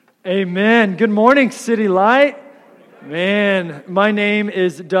Amen. Good morning, City Light. Man, my name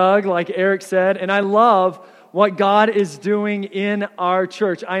is Doug, like Eric said, and I love what God is doing in our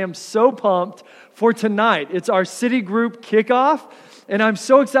church. I am so pumped for tonight. It's our city group kickoff, and I'm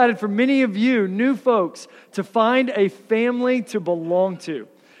so excited for many of you, new folks, to find a family to belong to.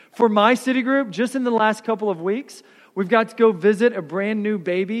 For my city group, just in the last couple of weeks, we've got to go visit a brand new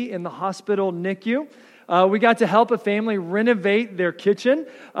baby in the hospital NICU. We got to help a family renovate their kitchen.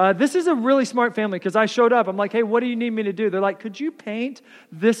 This is a really smart family because I showed up. I'm like, hey, what do you need me to do? They're like, could you paint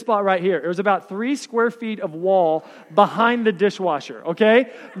this spot right here? It was about 3 square feet of wall behind the dishwasher,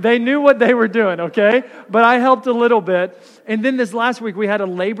 okay? They knew what they were doing, okay? But I helped a little bit. And then this last week, we had a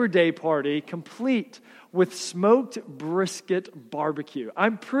Labor Day party complete with smoked brisket barbecue.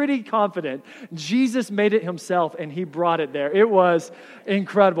 I'm pretty confident Jesus made it himself and he brought it there. It was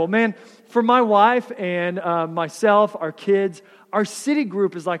incredible. Man, for my wife and myself, our kids, our city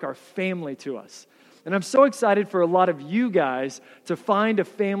group is like our family to us. And I'm so excited for a lot of you guys to find a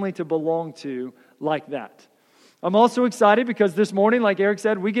family to belong to like that. I'm also excited because this morning, like Eric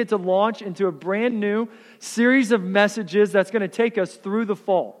said, we get to launch into a brand new series of messages that's going to take us through the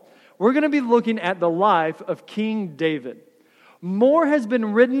fall. We're going to be looking at the life of King David. More has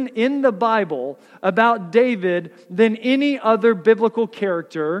been written in the Bible about David than any other biblical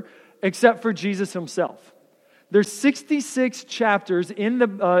character except for Jesus himself. There's 66 chapters in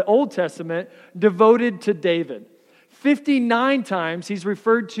the Old Testament devoted to David. 59 times he's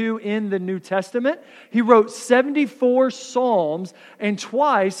referred to in the New Testament. He wrote 74 Psalms, and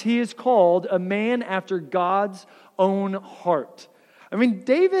twice he is called a man after God's own heart. I mean,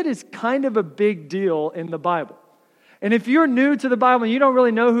 David is kind of a big deal in the Bible. And if you're new to the Bible and you don't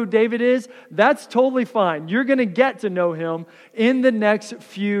really know who David is, that's totally fine. You're going to get to know him in the next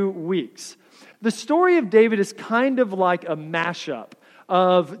few weeks. The story of David is kind of like a mashup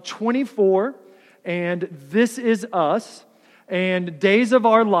of 24 and This Is Us and Days of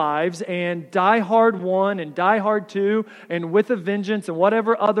Our Lives and Die Hard 1 and Die Hard 2 and With a Vengeance and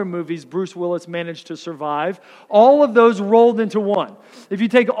whatever other movies Bruce Willis managed to survive. All of those rolled into one. If you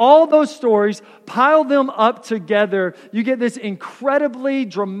take all those stories, pile them up together, you get this incredibly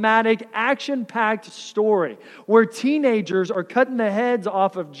dramatic, action-packed story where teenagers are cutting the heads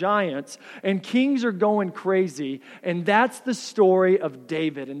off of giants and kings are going crazy. And that's the story of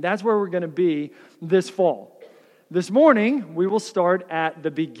David. And that's where we're going to be this fall. This morning, we will start at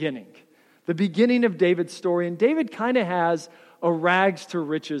the beginning of David's story. And David kind of has a rags to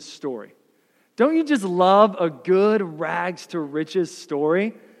riches story. Don't you just love a good rags to riches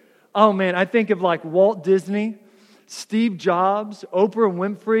story? Oh man, I think of like Walt Disney, Steve Jobs, Oprah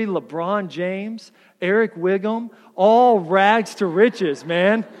Winfrey, LeBron James, Eric Wiggum, all rags to riches,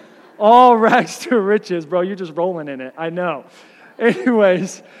 man. All rags to riches, bro. You're just rolling in it, I know.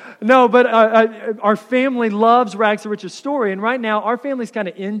 Anyways, no, but our family loves rags to riches story, and right now our family's kind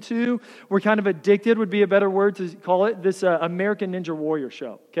of we're kind of addicted would be a better word to call it, this American Ninja Warrior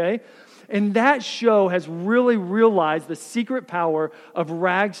show, okay? And that show has really realized the secret power of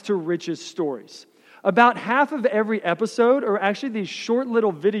rags to riches stories. About half of every episode are actually these short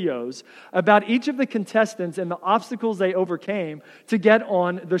little videos about each of the contestants and the obstacles they overcame to get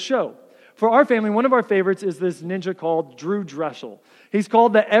on the show. For our family, one of our favorites is this ninja called Drew Dressel. He's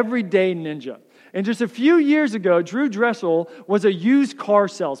called the Everyday Ninja. And just a few years ago, Drew Dressel was a used car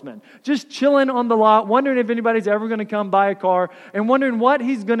salesman, just chilling on the lot, wondering if anybody's ever going to come buy a car, and wondering what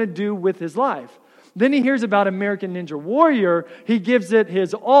he's going to do with his life. Then he hears about American Ninja Warrior, he gives it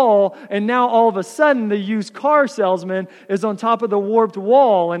his all, and now all of a sudden the used car salesman is on top of the warped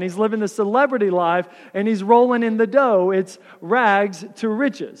wall, and he's living the celebrity life, and he's rolling in the dough. It's rags to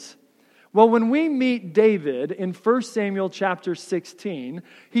riches. Well, when we meet David in 1 Samuel chapter 16,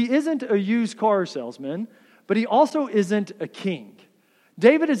 he isn't a used car salesman, but he also isn't a king.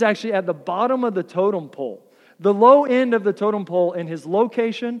 David is actually at the bottom of the totem pole, the low end of the totem pole in his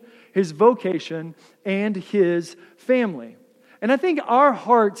location, his vocation, and his family. And I think our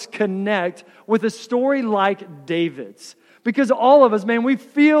hearts connect with a story like David's. Because all of us, man, we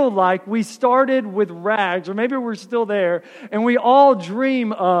feel like we started with rags, or maybe we're still there, and we all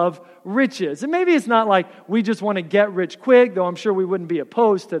dream of riches. And maybe it's not like we just want to get rich quick, though I'm sure we wouldn't be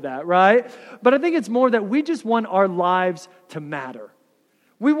opposed to that, right? But I think it's more that we just want our lives to matter.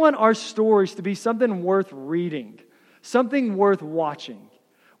 We want our stories to be something worth reading, something worth watching.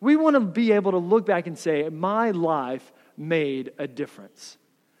 We want to be able to look back and say, my life made a difference.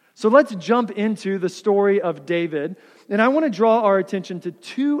 So let's jump into the story of David. And I want to draw our attention to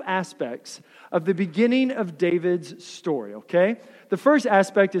 2 aspects of the beginning of David's story, okay? The first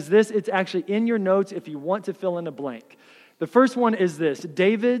aspect is this. It's actually in your notes if you want to fill in a blank. The first one is this: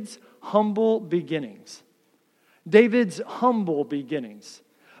 David's humble beginnings. David's humble beginnings.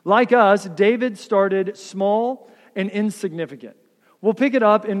 Like us, David started small and insignificant. We'll pick it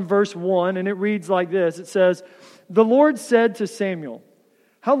up in verse 1, and it reads like this. It says, "The Lord said to Samuel,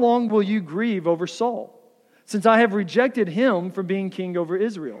 'How long will you grieve over Saul, since I have rejected him from being king over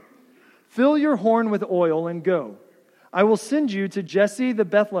Israel? Fill your horn with oil and go. I will send you to Jesse the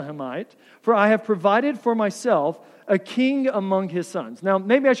Bethlehemite, for I have provided for myself a king among his sons.'" Now,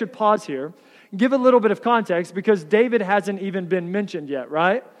 maybe I should pause here, give a little bit of context, because David hasn't even been mentioned yet,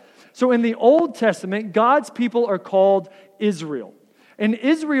 right? So in the Old Testament, God's people are called Israel. And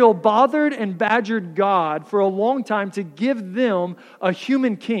Israel bothered and badgered God for a long time to give them a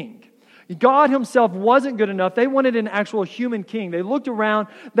human king. God himself wasn't good enough. They wanted an actual human king. They looked around.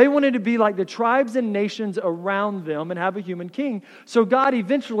 They wanted to be like the tribes and nations around them and have a human king. So God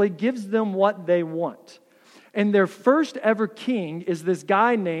eventually gives them what they want. And their first ever king is this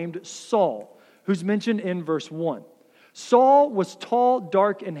guy named Saul, who's mentioned in verse 1. Saul was tall,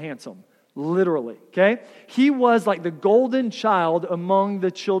 dark, and handsome. Literally, okay? He was like the golden child among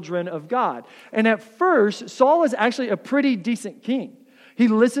the children of God. And at first, Saul is actually a pretty decent king. He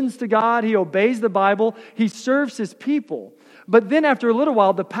listens to God, he obeys the Bible, he serves his people. But then after a little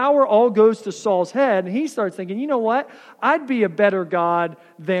while, the power all goes to Saul's head, and he starts thinking, you know what? I'd be a better God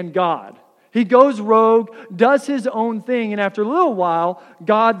than God. He goes rogue, does his own thing, and after a little while,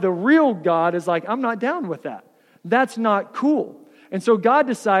 God, the real God, is like, I'm not down with that. That's not cool. And so God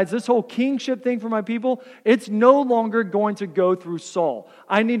decides this whole kingship thing for my people, it's no longer going to go through Saul.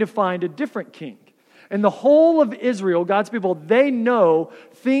 I need to find a different king. And the whole of Israel, God's people, they know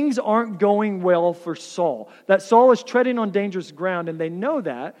things aren't going well for Saul. That Saul is treading on dangerous ground, and they know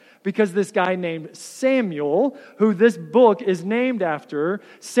that because this guy named Samuel, who this book is named after,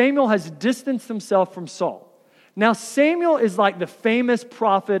 Samuel has distanced himself from Saul. Now, Samuel is like the famous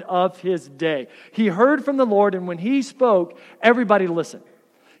prophet of his day. He heard from the Lord, and when he spoke, everybody listened.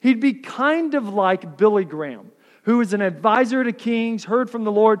 He'd be kind of like Billy Graham, who is an advisor to kings, heard from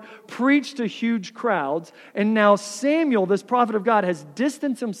the Lord, preached to huge crowds, and now Samuel, this prophet of God, has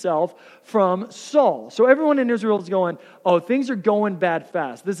distanced himself from Saul. So everyone in Israel is going, oh, things are going bad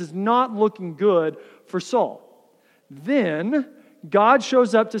fast. This is not looking good for Saul. Then God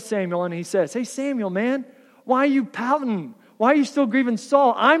shows up to Samuel, and he says, hey, Samuel, man, why are you pouting? Why are you still grieving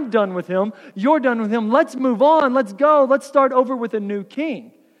Saul? I'm done with him. You're done with him. Let's move on. Let's go. Let's start over with a new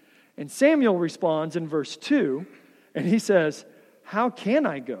king. And Samuel responds in verse 2, and he says, how can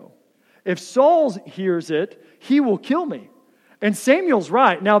I go? If Saul hears it, he will kill me. And Samuel's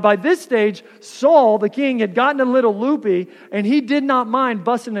right. Now, by this stage, Saul, the king, had gotten a little loopy, and he did not mind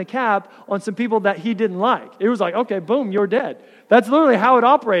busting a cap on some people that he didn't like. It was like, okay, boom, you're dead. That's literally how it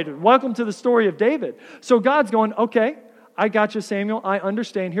operated. Welcome to the story of David. So God's going, okay, I got you, Samuel. I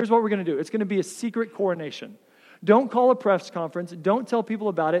understand. Here's what we're going to do. It's going to be a secret coronation. Don't call a press conference. Don't tell people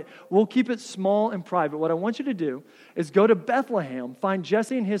about it. We'll keep it small and private. What I want you to do is go to Bethlehem, find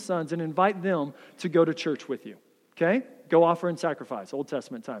Jesse and his sons, and invite them to go to church with you. Okay? Go offer and sacrifice, Old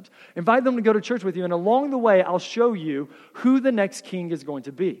Testament times. Invite them to go to church with you, and along the way, I'll show you who the next king is going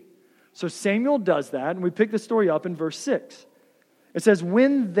to be. So Samuel does that, and we pick the story up in verse 6. It says,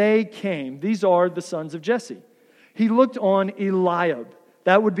 when they came, these are the sons of Jesse. He looked on Eliab.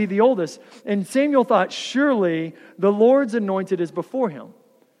 That would be the oldest. And Samuel thought, surely the Lord's anointed is before him.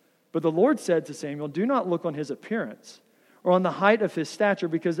 But the Lord said to Samuel, do not look on his appearance or on the height of his stature,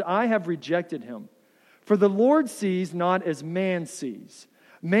 because I have rejected him. For the Lord sees not as man sees.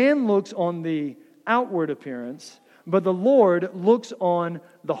 Man looks on the outward appearance, but the Lord looks on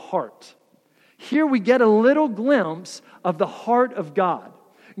the heart. Here we get a little glimpse of the heart of God.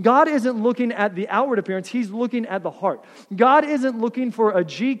 God isn't looking at the outward appearance, He's looking at the heart. God isn't looking for a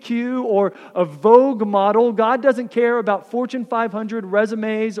GQ or a Vogue model. God doesn't care about Fortune 500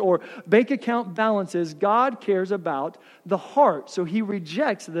 resumes or bank account balances. God cares about the heart. So He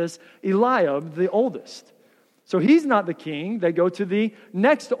rejects this Eliab, the oldest. So he's not the king. They go to the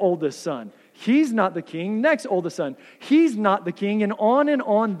next oldest son. He's not the king. Next oldest son. He's not the king. And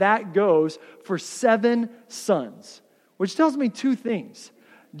on that goes for 7 sons. Which tells me 2 things.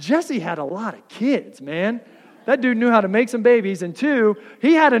 Jesse had a lot of kids, man. That dude knew how to make some babies. And 2,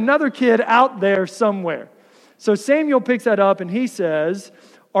 he had another kid out there somewhere. So Samuel picks that up and he says,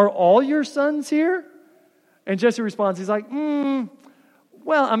 are all your sons here? And Jesse responds, he's like,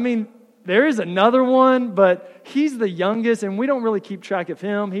 well, I mean, there is another one, but he's the youngest and we don't really keep track of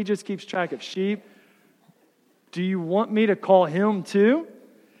him. He just keeps track of sheep. Do you want me to call him too?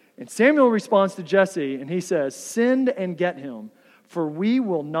 And Samuel responds to Jesse and he says, send and get him, for we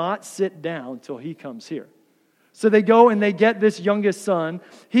will not sit down till he comes here. So they go and they get this youngest son.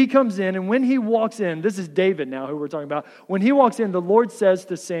 He comes in, and when he walks in, this is David now who we're talking about. When he walks in, the Lord says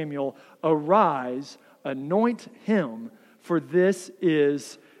to Samuel, "Arise, anoint him, for this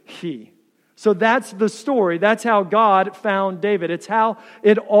is he." So that's the story. That's how God found David. It's how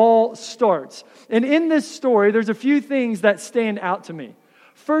it all starts. And in this story, there's a few things that stand out to me.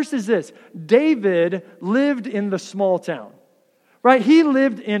 First is this: David lived in the small town. Right? He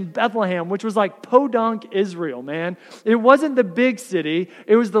lived in Bethlehem, which was like podunk Israel, man. It wasn't the big city.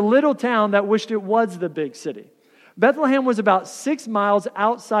 It was the little town that wished it was the big city. Bethlehem was about 6 miles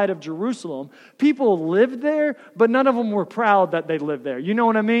outside of Jerusalem. People lived there, but none of them were proud that they lived there. You know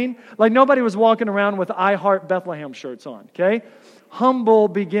what I mean? Like nobody was walking around with I Heart Bethlehem shirts on, okay? Humble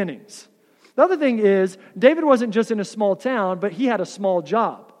beginnings. The other thing is, David wasn't just in a small town, but he had a small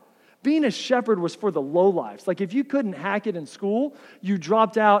job. Being a shepherd was for the lowlifes. Like if you couldn't hack it in school, you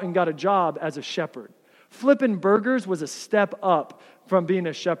dropped out and got a job as a shepherd. Flipping burgers was a step up from being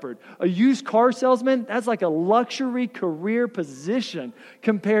a shepherd. A used car salesman, that's like a luxury career position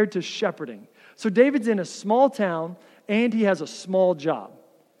compared to shepherding. So David's in a small town and he has a small job.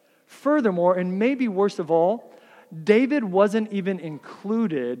 Furthermore, and maybe worst of all, David wasn't even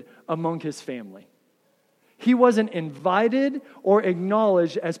included among his family. He wasn't invited or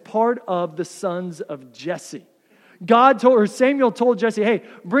acknowledged as part of the sons of Jesse. Samuel told Jesse, "Hey,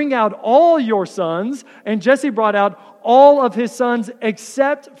 bring out all your sons." And Jesse brought out all of his sons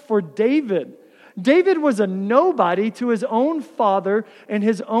except for David. David was a nobody to his own father and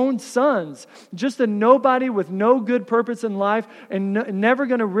his own sons. Just a nobody with no good purpose in life and never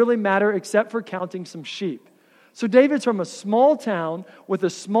going to really matter except for counting some sheep. So David's from a small town with a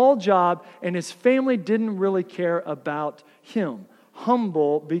small job, and his family didn't really care about him.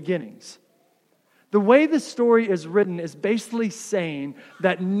 Humble beginnings. The way the story is written is basically saying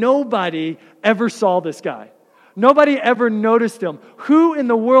that nobody ever saw this guy. Nobody ever noticed him. Who in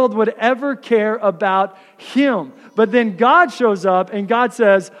the world would ever care about him? But then God shows up and God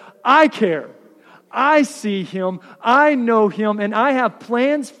says, "I care. I see him, I know him, and I have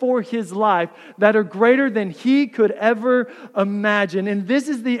plans for his life that are greater than he could ever imagine." And this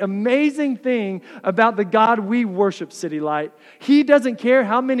is the amazing thing about the God we worship, City Light. He doesn't care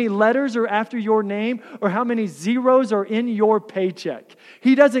how many letters are after your name or how many zeros are in your paycheck.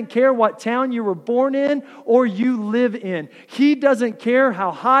 He doesn't care what town you were born in or you live in. He doesn't care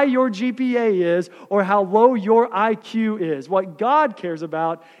how high your GPA is or how low your IQ is. What God cares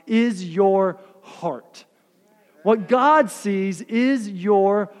about is your heart. What God sees is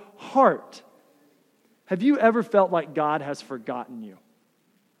your heart. Have you ever felt like God has forgotten you?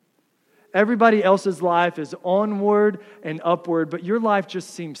 Everybody else's life is onward and upward, but your life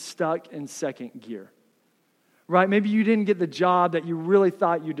just seems stuck in second gear. Right? Maybe you didn't get the job that you really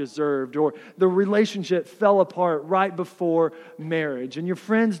thought you deserved, or the relationship fell apart right before marriage, and your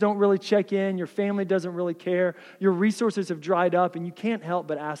friends don't really check in, your family doesn't really care, your resources have dried up, and you can't help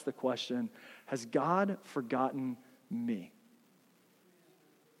but ask the question, has God forgotten me?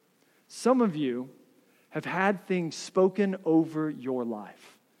 Some of you have had things spoken over your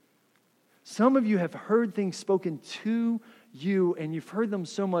life. Some of you have heard things spoken to you, and you've heard them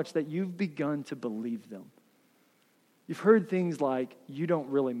so much that you've begun to believe them. You've heard things like, you don't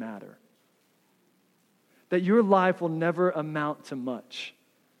really matter. That your life will never amount to much.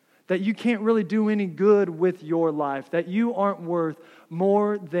 That you can't really do any good with your life. That you aren't worth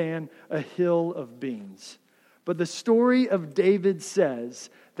more than a hill of beans. But the story of David says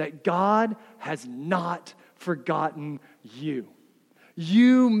that God has not forgotten you.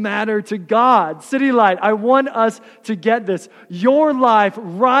 You matter to God. City Light, I want us to get this. Your life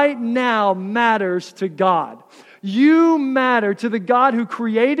right now matters to God. You matter to the God who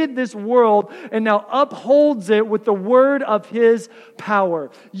created this world and now upholds it with the word of His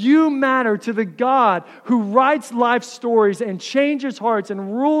power. You matter to the God who writes life stories and changes hearts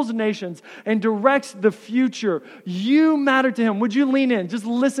and rules nations and directs the future. You matter to Him. Would you lean in? Just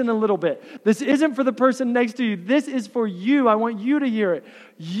listen a little bit. This isn't for the person next to you. This is for you. I want you to hear it.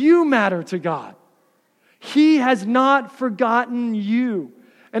 You matter to God. He has not forgotten you.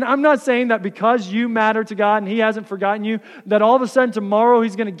 And I'm not saying that because you matter to God and He hasn't forgotten you, that all of a sudden tomorrow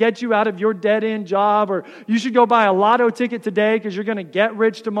He's going to get you out of your dead-end job, or you should go buy a lotto ticket today because you're going to get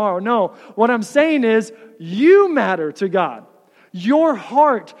rich tomorrow. No, what I'm saying is you matter to God. Your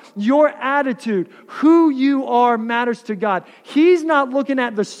heart, your attitude, who you are matters to God. He's not looking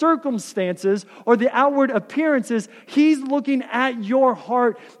at the circumstances or the outward appearances. He's looking at your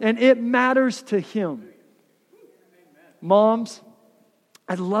heart, and it matters to Him. Moms,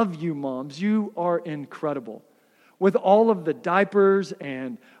 I love you, moms. You are incredible. with all of the diapers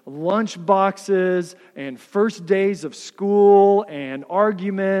and lunch boxes and first days of school and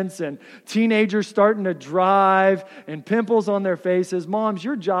arguments and teenagers starting to drive and pimples on their faces, moms,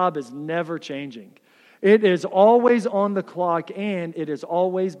 your job is never changing. It is always on the clock and it is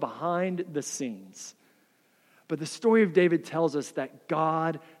always behind the scenes. But the story of David tells us that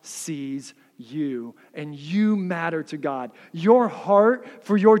God sees you and you matter to God. Your heart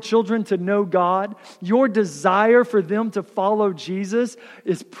for your children to know God, your desire for them to follow Jesus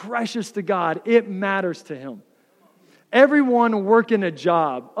is precious to God. It matters to Him. Everyone working a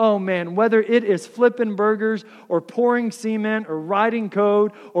job, oh man, whether it is flipping burgers or pouring cement or writing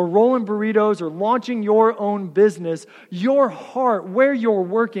code or rolling burritos or launching your own business, your heart, where you're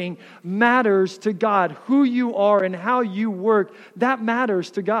working, matters to God. Who you are and how you work, that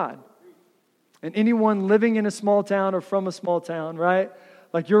matters to God. And anyone living in a small town or from a small town, right?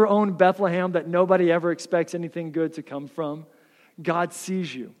 Like your own Bethlehem that nobody ever expects anything good to come from, God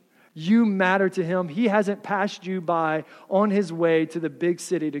sees you. You matter to Him. He hasn't passed you by on His way to the big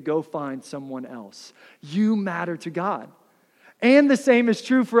city to go find someone else. You matter to God. And the same is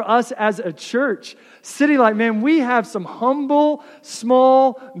true for us as a church. City Light, man, we have some humble,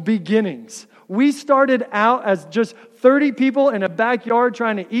 small beginnings. We started out as just 30 people in a backyard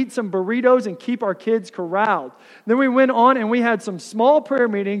trying to eat some burritos and keep our kids corralled. Then we went on and we had some small prayer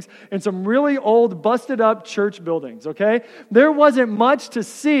meetings in some really old, busted up church buildings, okay? There wasn't much to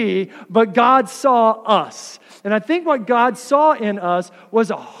see, but God saw us. And I think what God saw in us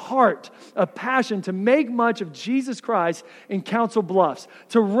was a heart, a passion to make much of Jesus Christ in Council Bluffs,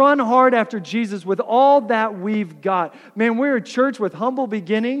 to run hard after Jesus with all that we've got. Man, we're a church with humble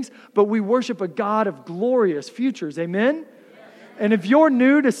beginnings, but we worship a God of glorious futures. Amen? And if you're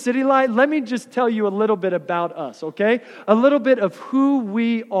new to City Light, let me just tell you a little bit about us, okay? A little bit of who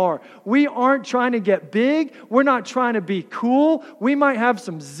we are. We aren't trying to get big. We're not trying to be cool. We might have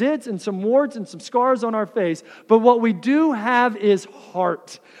some zits and some warts and some scars on our face, but what we do have is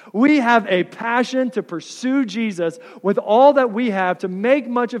heart. We have a passion to pursue Jesus with all that we have, to make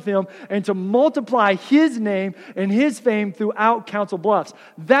much of Him and to multiply His name and His fame throughout Council Bluffs.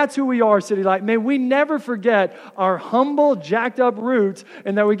 That's who we are, City Light. May we never forget our humble, jacked up roots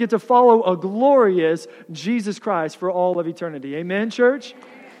and that we get to follow a glorious Jesus Christ for all of eternity. Amen, church?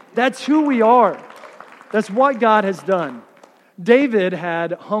 That's who we are. That's what God has done. David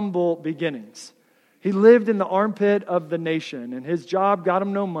had humble beginnings. He lived in the armpit of the nation, and his job got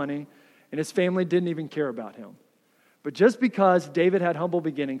him no money, and his family didn't even care about him. But just because David had humble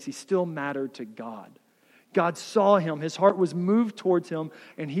beginnings, he still mattered to God. God saw him, his heart was moved towards him,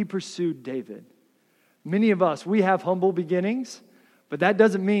 and he pursued David. Many of us, we have humble beginnings, but that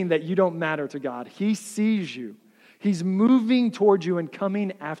doesn't mean that you don't matter to God. He sees you. He's moving towards you and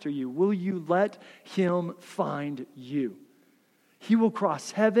coming after you. Will you let Him find you? He will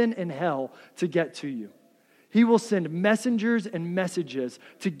cross heaven and hell to get to you. He will send messengers and messages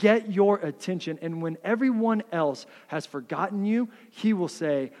to get your attention. And when everyone else has forgotten you, He will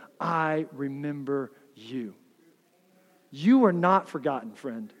say, I remember you. You are not forgotten,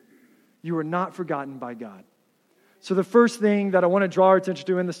 friend. You are not forgotten by God. So the first thing that I want to draw our attention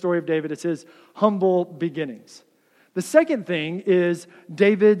to in the story of David is his humble beginnings. The second thing is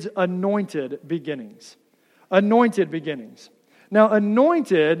David's anointed beginnings. Anointed beginnings. Now,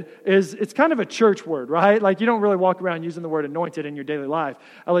 anointed it's kind of a church word, right? Like you don't really walk around using the word anointed in your daily life.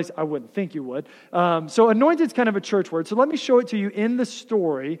 At least I wouldn't think you would. So anointed is kind of a church word. So let me show it to you in the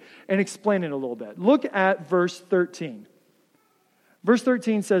story and explain it a little bit. Look at verse 13. Verse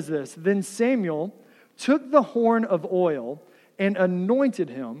 13 says this, Then Samuel took the horn of oil and anointed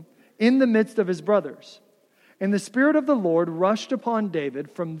him in the midst of his brothers. And the Spirit of the Lord rushed upon David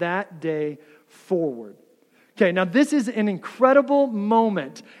from that day forward. Okay, now this is an incredible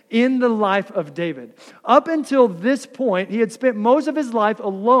moment in the life of David. Up until this point, he had spent most of his life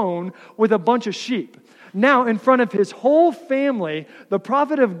alone with a bunch of sheep. Now, in front of his whole family, the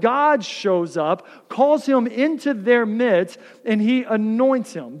prophet of God shows up, calls him into their midst, and he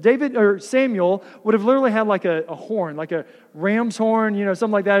anoints him. Samuel would have literally had like a horn, like a ram's horn,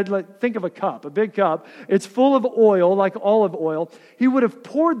 something like that. Like, think of a cup, a big cup. It's full of oil, like olive oil. He would have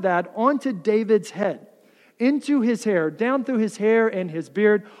poured that onto David's head, into his hair, down through his hair and his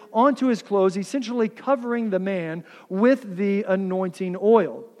beard, onto his clothes, essentially covering the man with the anointing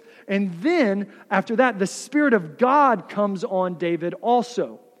oil. And then, after that, the Spirit of God comes on David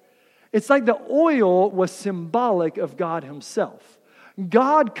also. It's like the oil was symbolic of God Himself.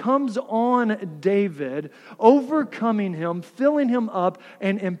 God comes on David, overcoming him, filling him up,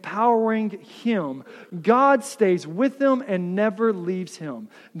 and empowering him. God stays with him and never leaves him.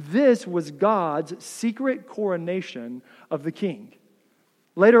 This was God's secret coronation of the king.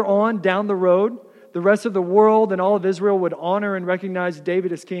 Later on, down the road, the rest of the world and all of Israel would honor and recognize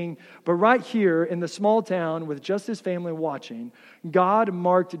David as king. But right here in the small town with just his family watching, God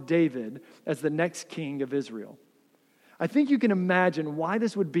marked David as the next king of Israel. I think you can imagine why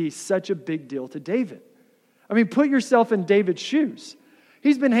this would be such a big deal to David. I mean, put yourself in David's shoes.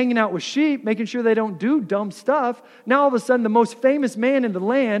 He's been hanging out with sheep, making sure they don't do dumb stuff. Now all of a sudden, the most famous man in the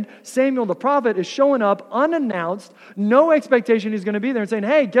land, Samuel the prophet, is showing up unannounced, no expectation he's going to be there, and saying,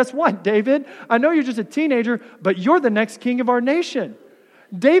 hey, guess what, David? I know you're just a teenager, but you're the next king of our nation.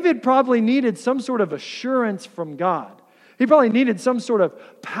 David probably needed some sort of assurance from God. He probably needed some sort of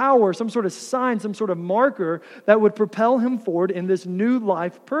power, some sort of sign, some sort of marker that would propel him forward in this new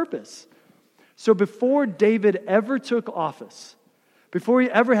life purpose. So before David ever took office, before he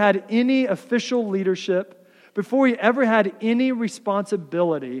ever had any official leadership, before he ever had any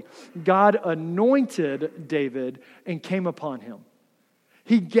responsibility, God anointed David and came upon him.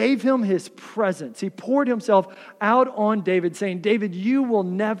 He gave him his presence. He poured himself out on David, saying, David, you will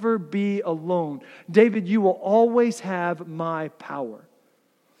never be alone. David, you will always have my power.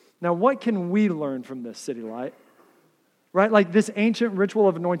 Now, what can we learn from this, City Light? Right? Like this ancient ritual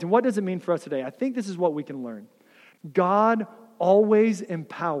of anointing. What does it mean for us today? I think this is what we can learn. God always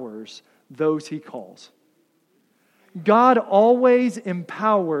empowers those he calls. God always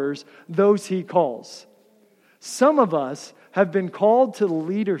empowers those he calls. Some of us have been called to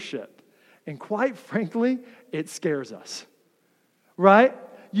leadership, and quite frankly, it scares us. Right?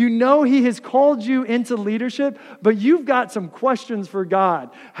 You know he has called you into leadership, but you've got some questions for God.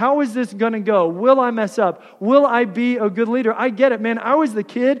 How is this going to go? Will I mess up? Will I be a good leader? I get it, man. I was the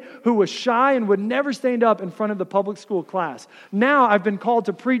kid who was shy and would never stand up in front of the public school class. Now I've been called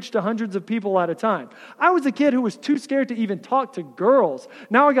to preach to hundreds of people at a time. I was a kid who was too scared to even talk to girls.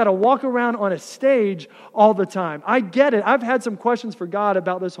 Now I got to walk around on a stage all the time. I get it. I've had some questions for God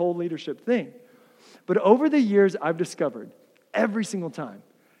about this whole leadership thing. But over the years, I've discovered every single time,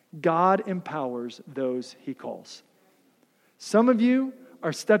 God empowers those he calls. Some of you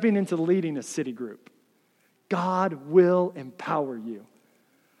are stepping into leading a city group. God will empower you.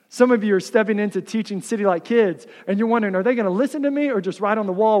 Some of you are stepping into teaching City Light kids, and you're wondering, are they going to listen to me or just write on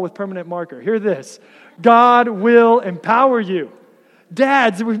the wall with permanent marker? Hear this. God will empower you.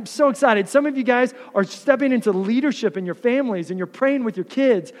 Dads, we're so excited. Some of you guys are stepping into leadership in your families and you're praying with your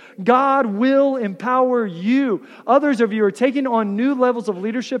kids. God will empower you. Others of you are taking on new levels of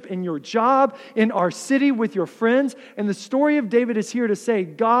leadership in your job, in our city, with your friends. And the story of David is here to say,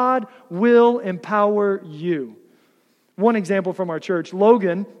 God will empower you. One example from our church,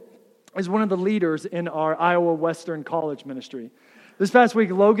 Logan is one of the leaders in our Iowa Western College ministry. This past week,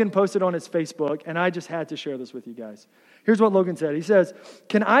 Logan posted on his Facebook, and I just had to share this with you guys. Here's what Logan said. He says,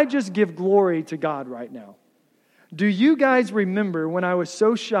 can I just give glory to God right now? Do you guys remember when I was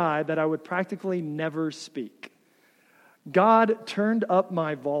so shy that I would practically never speak? God turned up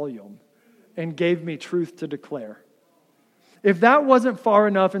my volume and gave me truth to declare. If that wasn't far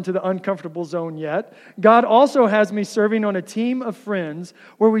enough into the uncomfortable zone yet, God also has me serving on a team of friends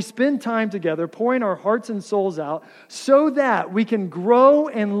where we spend time together pouring our hearts and souls out so that we can grow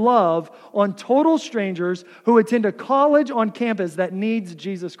and love on total strangers who attend a college on campus that needs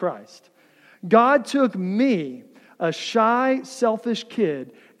Jesus Christ. God took me, a shy, selfish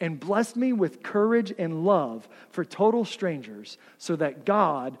kid, and blessed me with courage and love for total strangers so that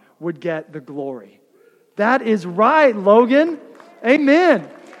God would get the glory. That is right, Logan. Amen.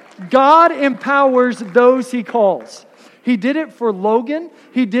 God empowers those he calls. He did it for Logan.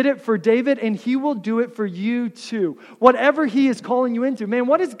 He did it for David, and he will do it for you too. Whatever he is calling you into. Man,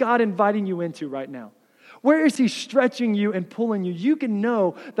 what is God inviting you into right now? Where is he stretching you and pulling you? You can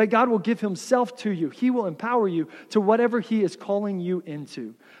know that God will give himself to you. He will empower you to whatever he is calling you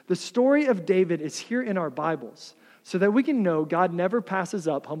into. The story of David is here in our Bibles so that we can know God never passes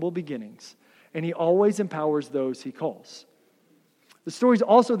up humble beginnings. And he always empowers those he calls. The story's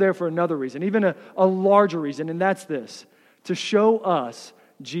also there for another reason, even a larger reason, and that's this, to show us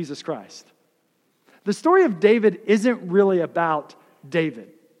Jesus Christ. The story of David isn't really about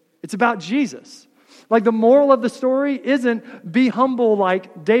David. It's about Jesus. Like the moral of the story isn't be humble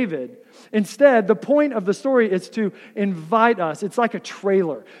like David. Instead, the point of the story is to invite us. It's like a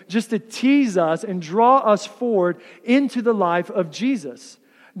trailer, just to tease us and draw us forward into the life of Jesus.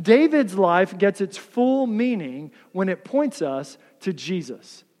 David's life gets its full meaning when it points us to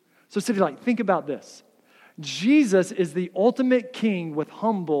Jesus. So City Light, think about this. Jesus is the ultimate king with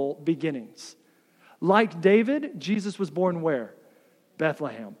humble beginnings. Like David, Jesus was born where?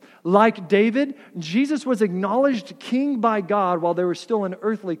 Bethlehem. Like David, Jesus was acknowledged king by God while there was still an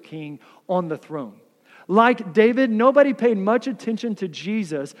earthly king on the throne. Like David, nobody paid much attention to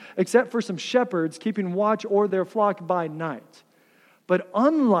Jesus except for some shepherds keeping watch o'er their flock by night. But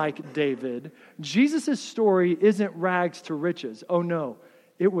unlike David, Jesus' story isn't rags to riches. Oh no,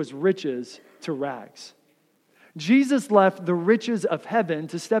 it was riches to rags. Jesus left the riches of heaven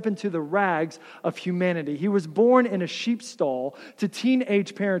to step into the rags of humanity. He was born in a sheep stall to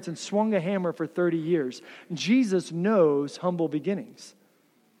teenage parents and swung a hammer for 30 years. Jesus knows humble beginnings.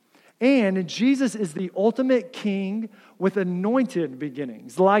 And Jesus is the ultimate king with anointed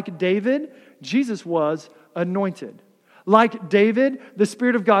beginnings. Like David, Jesus was anointed. Like David, the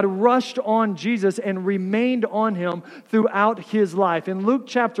Spirit of God rushed on Jesus and remained on him throughout his life. In Luke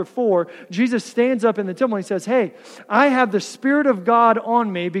chapter 4, Jesus stands up in the temple and he says, hey, I have the Spirit of God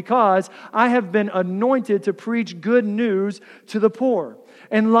on me because I have been anointed to preach good news to the poor.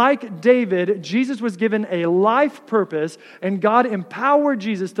 And like David, Jesus was given a life purpose, and God empowered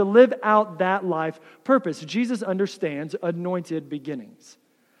Jesus to live out that life purpose. Jesus understands anointed beginnings.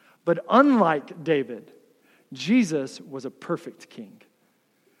 But unlike David, Jesus was a perfect king.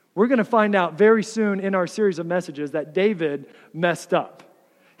 We're going to find out very soon in our series of messages that David messed up.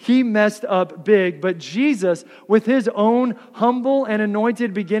 He messed up big, but Jesus, with his own humble and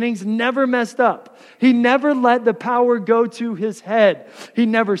anointed beginnings, never messed up. He never let the power go to his head. He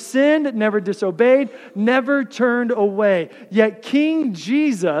never sinned, never disobeyed, never turned away. Yet King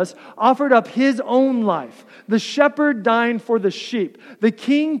Jesus offered up his own life. The shepherd dying for the sheep. The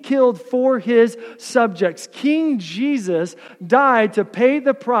king killed for his subjects. King Jesus died to pay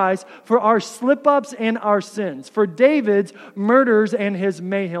the price for our slip-ups and our sins, for David's murders and his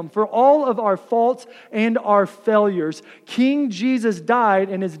mayhem, for all of our faults and our failures. King Jesus died,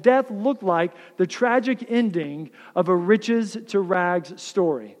 and his death looked like the tragic ending of a riches to rags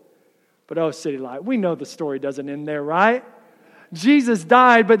story. But oh, City Light, we know the story doesn't end there, right? Jesus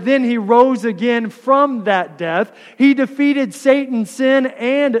died, but then he rose again from that death. He defeated Satan, sin,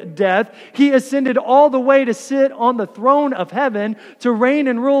 and death. He ascended all the way to sit on the throne of heaven to reign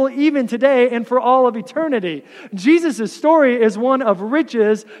and rule even today and for all of eternity. Jesus' story is one of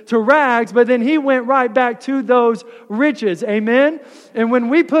riches to rags, but then he went right back to those riches. Amen? And when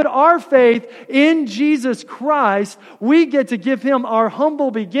we put our faith in Jesus Christ, we get to give him our humble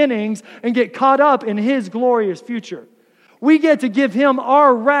beginnings and get caught up in his glorious future. We get to give him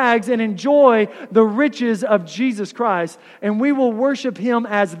our rags and enjoy the riches of Jesus Christ. And we will worship him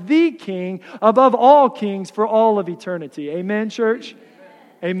as the King above all kings for all of eternity. Amen, church?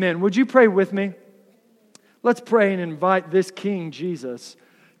 Amen. Would you pray with me? Let's pray and invite this King Jesus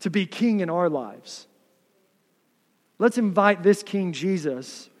to be king in our lives. Let's invite this King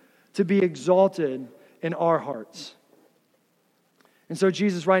Jesus to be exalted in our hearts. And so,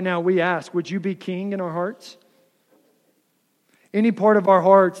 Jesus, right now we ask, would you be king in our hearts? Any part of our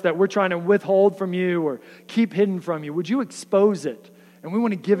hearts that we're trying to withhold from you or keep hidden from you, would you expose it? And we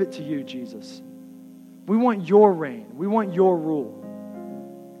want to give it to you, Jesus. We want your reign. We want your rule.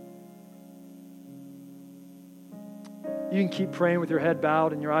 You can keep praying with your head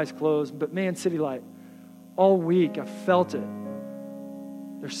bowed and your eyes closed, but man, City Light, all week I felt it.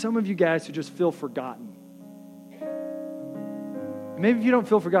 There's some of you guys who just feel forgotten. Maybe if you don't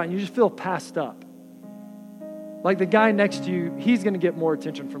feel forgotten, you just feel passed up. Like the guy next to you, he's going to get more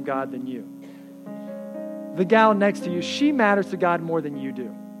attention from God than you. The gal next to you, she matters to God more than you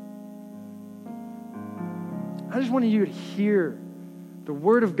do. I just wanted you to hear the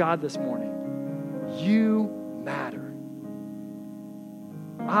word of God this morning. You matter.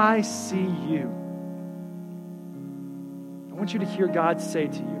 I see you. I want you to hear God say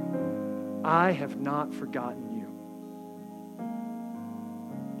to you, I have not forgotten you.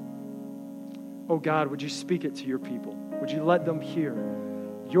 Oh God, would you speak it to your people? Would you let them hear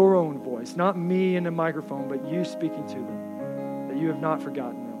your own voice? Not me in a microphone, but you speaking to them, that you have not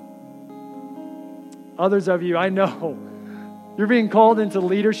forgotten them. Others of you, I know, you're being called into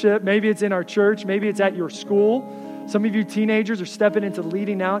leadership. Maybe it's in our church. Maybe it's at your school. Some of you teenagers are stepping into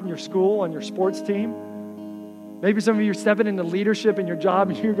leading out in your school, on your sports team. Maybe some of you are stepping into leadership in your job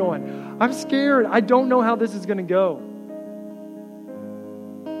and you're going, I'm scared. I don't know how this is going to go.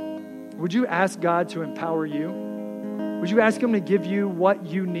 Would you ask God to empower you? Would you ask him to give you what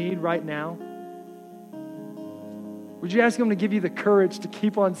you need right now? Would you ask him to give you the courage to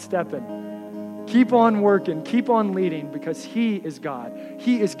keep on stepping, keep on working, keep on leading, because he is God.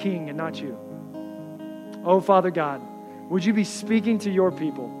 He is king and not you. Oh, Father God, would you be speaking to your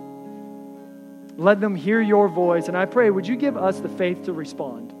people? Let them hear your voice. And I pray, would you give us the faith to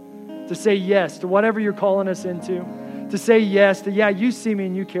respond, to say yes to whatever you're calling us into, to say yes to, yeah, you see me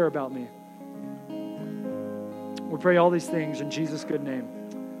and you care about me. We pray all these things in Jesus' good name.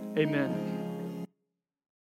 Amen.